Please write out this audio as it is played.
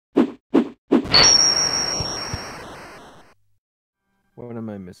What am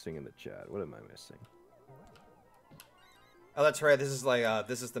I missing in the chat? What am I missing? Oh, that's right. This is like,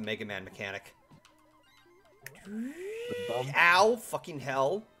 this is the Mega Man mechanic. Ow, fucking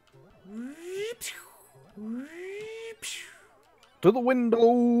hell. To the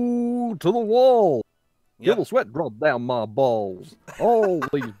window, to the wall. Yep. Feel the sweat drop down my balls. All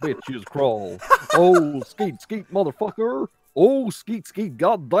these bitches crawl. Oh, skeet, skeet, motherfucker. Oh, skeet, skeet,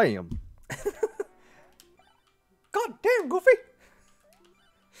 goddamn. Goddamn, Goofy.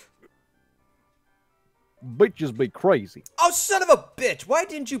 Bitches be crazy. Oh, son of a bitch. Why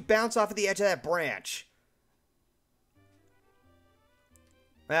didn't you bounce off of the edge of that branch?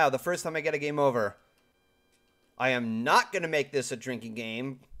 Wow, the first time I get a game over. I am not going to make this a drinking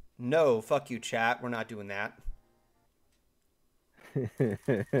game. No, fuck you, chat. We're not doing that.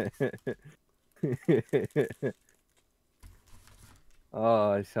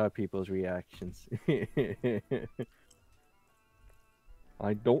 Oh, I saw people's reactions.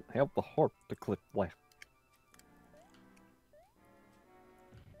 I don't have the heart to click left.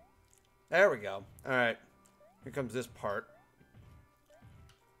 There we go. All right. Here comes this part.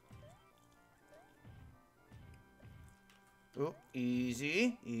 Oh,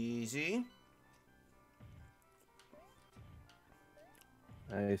 easy, easy.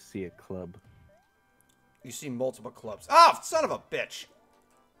 I see a club. You see multiple clubs. Oh, son of a bitch.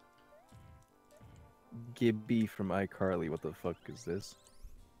 Gibby from iCarly, what the fuck is this?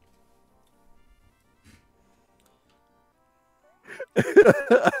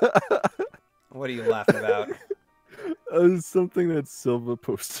 What are you laughing about? Something that Silva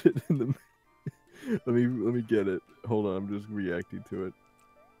posted in the. let me get it. Hold on, I'm just reacting to it.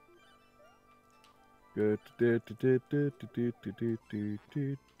 There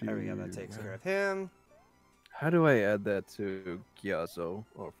we go. That takes care of him. How do I add that to Gyazo?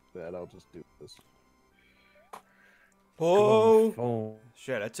 Oh, for that, I'll just do this. Oh,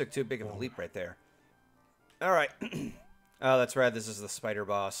 shit! I took too big of a leap right there. All right. Oh, that's right. This is the spider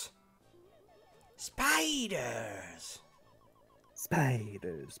boss. Spiders.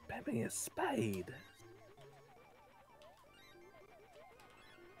 Spiders. Pepper spiders.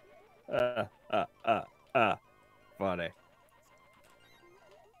 Funny.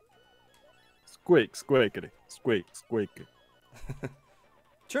 Squeak, squeakity. Squeak, squeaky.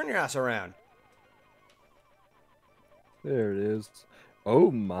 Turn your ass around. There it is.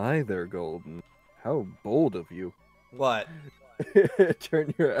 Oh my, there, Golden. How bold of you. What?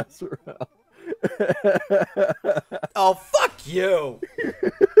 Turn your ass around. Oh, fuck you!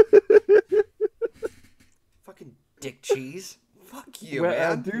 Fucking dick cheese. Fuck you, Well,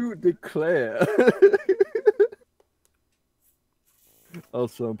 man. I do declare.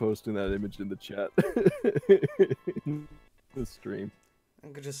 Also, I'm posting that image in the chat. The stream.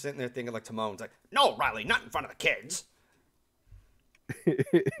 I'm just sitting there thinking like Timon's like, no, Riley, not in front of the kids.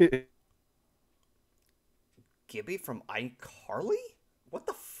 Gibby from iCarly? What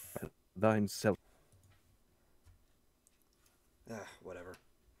the f... Thine self. Whatever.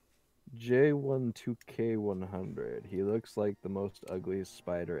 J12K100. He looks like the most ugliest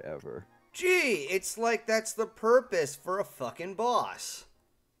spider ever. Gee, it's like that's the purpose for a fucking boss.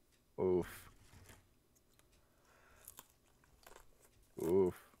 Oof.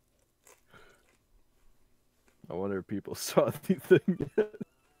 Oof. I wonder if people saw the thing yet.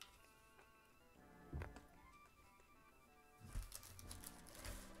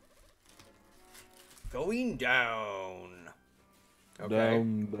 Going down. Okay.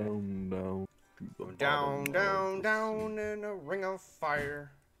 Down, down, down. Going down, down, down in a ring of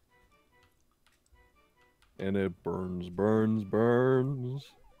fire. And it burns, burns, burns.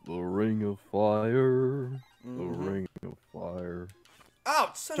 The ring of fire. The ring of fire.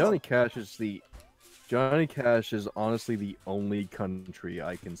 Oh, son Johnny of a... Cash is the... Johnny Cash is honestly the only country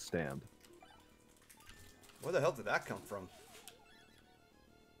I can stand. Where the hell did that come from?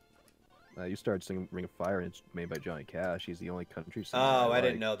 You started singing Ring of Fire, and it's made by Johnny Cash. He's the only country singer. Oh, I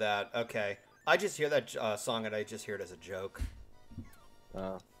didn't know that. Okay. I just hear that song, and I just hear it as a joke.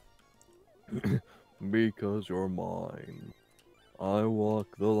 Because you're mine, I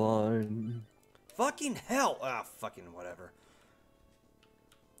walk the line. Fucking hell. Ah, fucking whatever.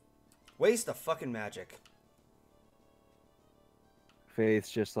 Waste of fucking magic.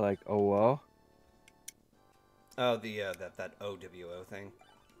 Faith's just like, oh well. Oh, the that OWO thing.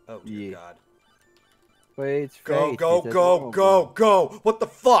 Oh dear God. Faith's Go, Faith. go, go, go, go! What the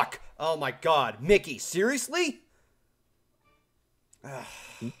fuck? Oh my God, Mickey, seriously?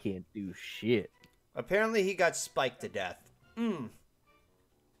 He can't do shit. Apparently he got spiked to death.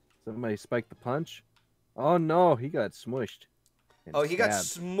 Somebody spiked the punch? Oh no, he got smushed. And Oh, he got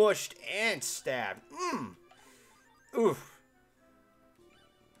stabbed. smushed and stabbed. Oof.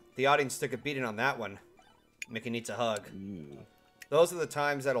 The audience took a beating on that one. Mickey needs a hug. Yeah. Those are the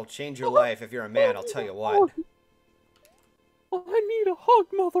times that'll change your life if you're a man, I'll tell you what. I need a hug,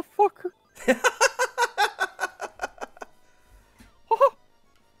 motherfucker.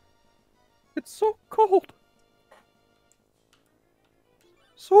 It's so cold.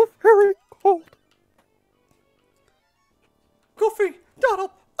 So very cold. Goofy, Donald,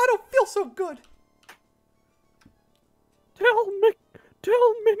 I don't feel so good.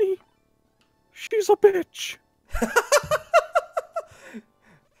 Tell Minnie, she's a bitch.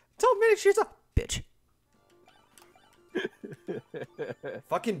 Tell Minnie she's a bitch.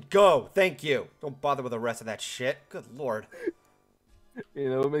 Fucking go, thank you. Don't bother with the rest of that shit. Good lord. You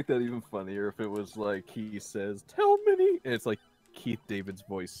know, it would make that even funnier if it was like he says, "Tell Minnie," and it's like Keith David's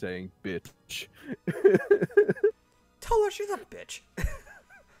voice saying, "Bitch." Tell her she's a bitch.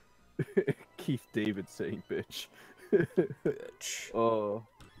 Keith David saying, "Bitch." Bitch. Oh.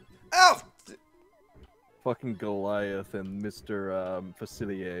 Oh! Fucking Goliath and Mr.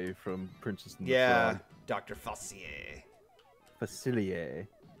 Facilier from Princess and the Yeah, Frog. Dr. Fossier. Facilier.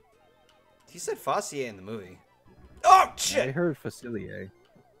 He said Fossier in the movie. Oh, shit! I heard Facilier.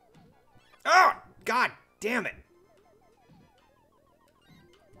 Oh, god damn it.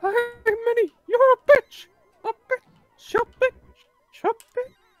 Hey, Minnie, you're a bitch! A bitch! A bitch! A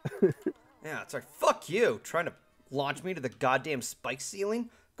bitch! Yeah, it's like, fuck you. Trying to launch me to the goddamn spike ceiling?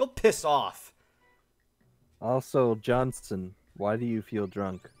 Go piss off. Also, Johnson, why do you feel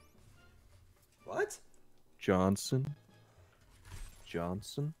drunk? What? Johnson?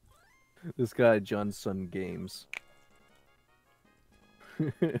 Johnson? This guy, Johnson Games.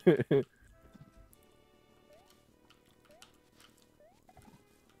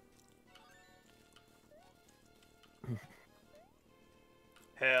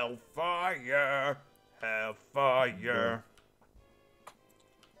 Hellfire! Hellfire!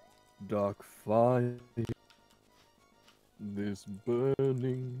 Dark fire, this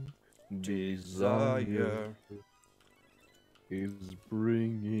burning desire is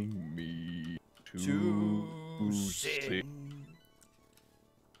bringing me to sin.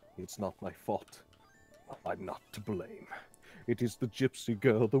 It's not my fault. I'm not to blame. It is the gypsy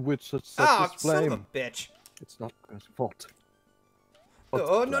girl, the witch that set Ah, this son flame. of a bitch. It's not her fault.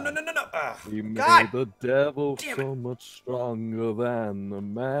 Oh, no, no, no, no, no. We made God! the devil Damn so much stronger than the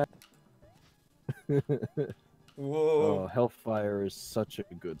man. Whoa. Oh, Hellfire is such a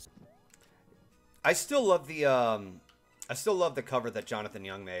good. I still love the cover that Jonathan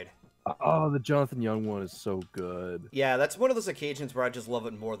Young made. Oh, the Jonathan Young one is so good. Yeah, that's one of those occasions where I just love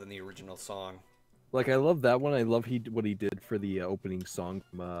it more than the original song. Like, I love that one. I love what he did for the opening song.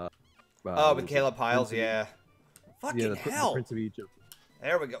 Oh, what with was Caleb it? Piles, Prince of yeah. Fucking Yeah, the hell. Prince of Egypt.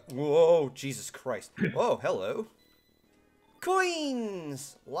 There we go. Whoa, Jesus Christ. Whoa, hello.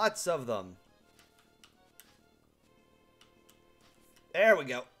 Coins! Lots of them. There we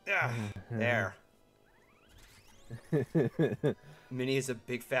go. Ah, there. Minnie is a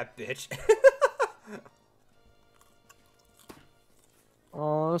big fat bitch.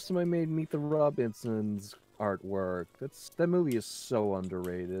 Oh, somebody made Meet the Robinsons artwork. That movie is so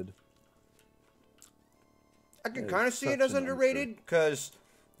underrated. I can That kind of is see it such as an underrated, because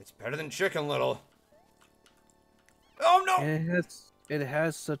it's better than Chicken Little. Oh, no! And it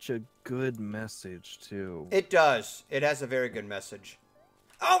has such a good message, too. It does. It has a very good message.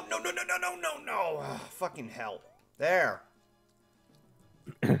 Oh, no, no, no, no, no, no, no. Oh, fucking hell. There.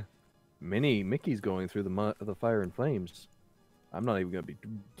 Mickey's going through the fire and flames. I'm not even gonna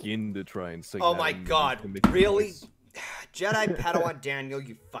begin to try and sing. Oh that my in god. the Mickey Really? voice. Jedi Padawan Daniel,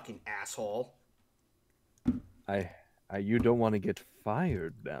 you fucking asshole. You don't want to get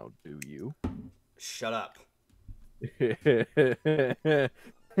fired now, do you? Shut up. Yeah,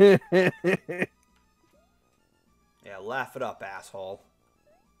 laugh it up, asshole.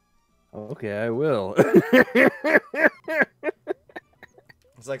 Okay, I will.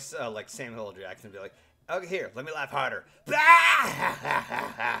 It's like Samuel L. Jackson be like, okay, here, let me laugh harder.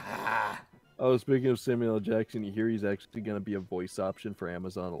 Oh, speaking of Samuel L. Jackson, you hear he's actually going to be a voice option for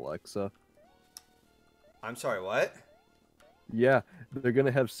Amazon Alexa? I'm sorry, what? Yeah, they're going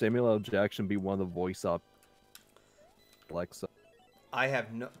to have Samuel L. Jackson be one of the voice op Alexa. I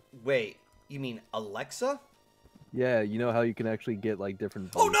have no... Wait, you mean Alexa? Yeah, you know how you can actually get, like,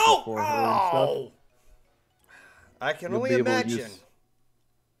 different Oh, voices no! for her and stuff? Oh! I can You'll only be able to imagine. use-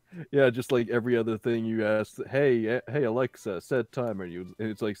 Yeah, just like every other thing you ask, hey Alexa, set timer. And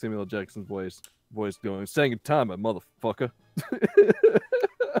it's like Samuel L. Jackson's voice going, setting a timer, motherfucker.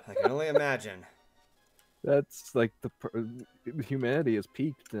 I can only imagine. That's like humanity has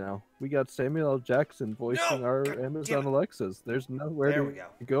peaked now. We got Samuel L. Jackson voicing No! our God damn Amazon it. Alexas. There's nowhere There to we go.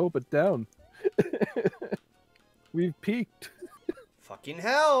 go but down. We've peaked. Fucking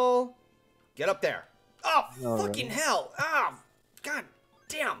hell! Get up there. Oh, All fucking right. hell! Ah, god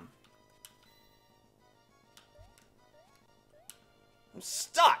damn! I'm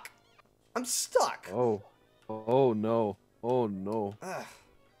stuck. I'm stuck. Oh. Oh no. Oh no. Ugh.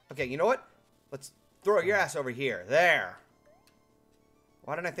 Okay, you know what? Let's throw your ass over here. There.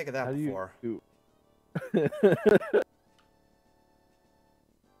 Why didn't I think of that How do you before? do?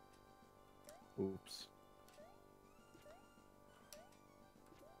 Oops.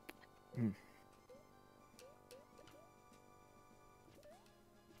 Hmm.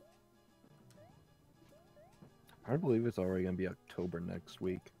 I believe it's already gonna be October next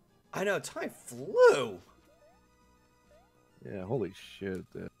week. I know, time flew. Yeah, holy shit.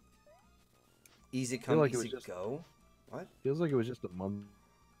 Dude. Easy Feel come, like it was easy just go. What? feels like it was just a month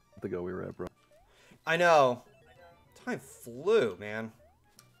ago we were at, bro. I know. Time flew, man.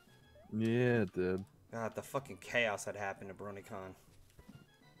 Yeah, it did. God, the fucking chaos that happened to BronyCon.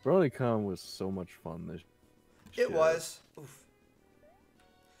 BronyCon was so much fun this It shit. was. Oof.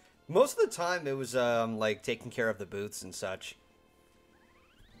 Most of the time, it was like taking care of the booths and such.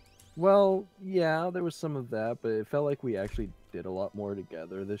 Well, yeah, there was some of that, but it felt like we actually did a lot more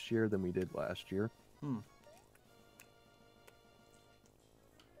together this year than we did last year. Hmm.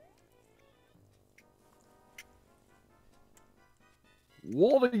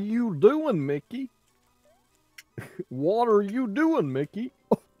 What are you doing, Mickey? What are you doing, Mickey?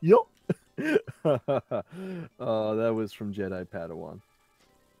 Oh, yup. That was from Jedi Padawan.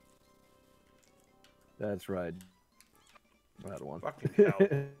 That's right. Padawan. Fucking hell.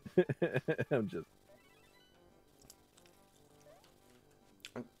 I'm just.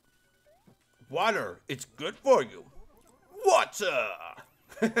 Water, it's good for you. Water!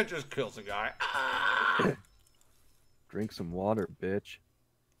 Just kills a guy. Ah! Drink some water, bitch.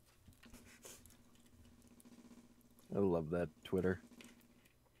 I love that Twitter.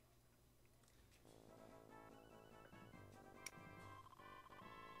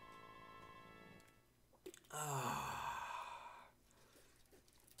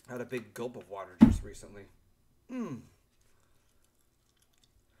 Had a big gulp of water just recently.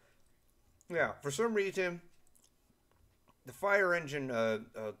 Yeah, for some reason, the fire engine, the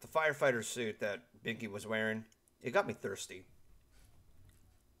firefighter suit that Binky was wearing, it got me thirsty.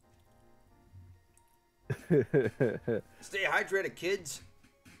 Stay hydrated, kids.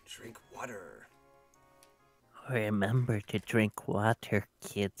 Drink water. Remember to drink water,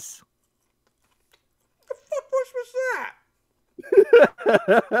 kids. The fuck was that?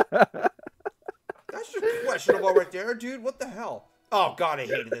 That's just questionable right there, dude. What the hell? Oh god, I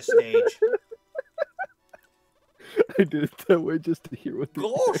hated this stage. I did it that way just to hear what the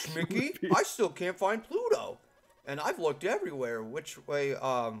Gosh, action would Mickey, be. I still can't find Pluto. And I've looked everywhere, which way,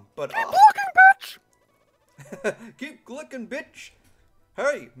 but... Keep looking, bitch! Keep clicking, bitch!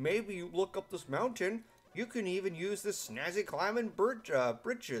 Hey, maybe you look up this mountain. You can even use this snazzy climbing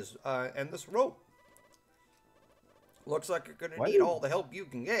bridges, and this rope. Looks like you're gonna Why need do- all the help you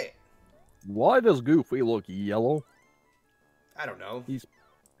can get. Why does Goofy look yellow? I don't know. He's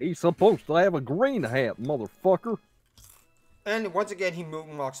supposed to have a green hat, motherfucker. And once again, he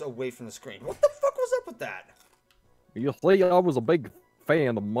moonwalks away from the screen. What the fuck was up with that? You see, I was a big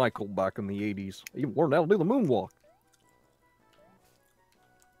fan of Michael back in the 80s. He learned how to do the moonwalk.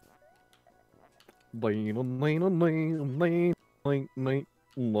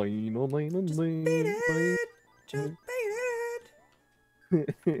 Just beat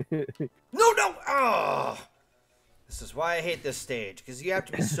it. No, no! Ah! This is why I hate this stage, because you have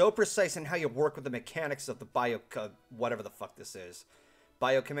to be so precise in how you work with the mechanics of the whatever the fuck this is.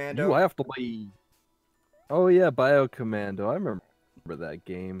 Biocommando? You have to be... Oh yeah, Biocommando. I remember that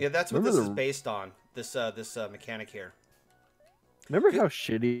game. Yeah, that's what Remember this is based on. This mechanic here. Remember how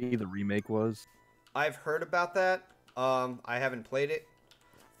shitty the remake was? I've heard about that. I haven't played it.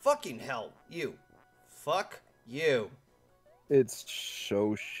 Fucking hell, you. Fuck you. It's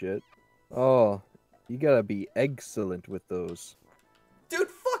so shit. Oh, you gotta be excellent with those. Dude,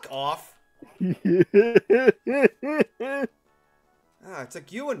 fuck off. Ah, it's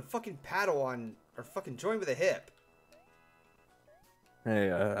like you and fucking Padawan are fucking joined with a hip.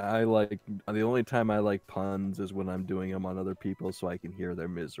 Hey, I like... The only time I like puns is when I'm doing them on other people so I can hear their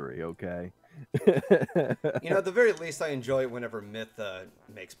misery, okay? You know, at the very least, I enjoy it whenever Myth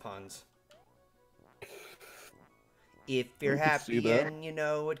makes puns. If you're I can see happy that. and you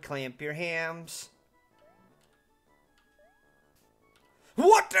know it, clamp your hams.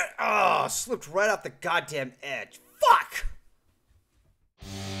 What the? Oh, slipped right off the goddamn edge. Fuck!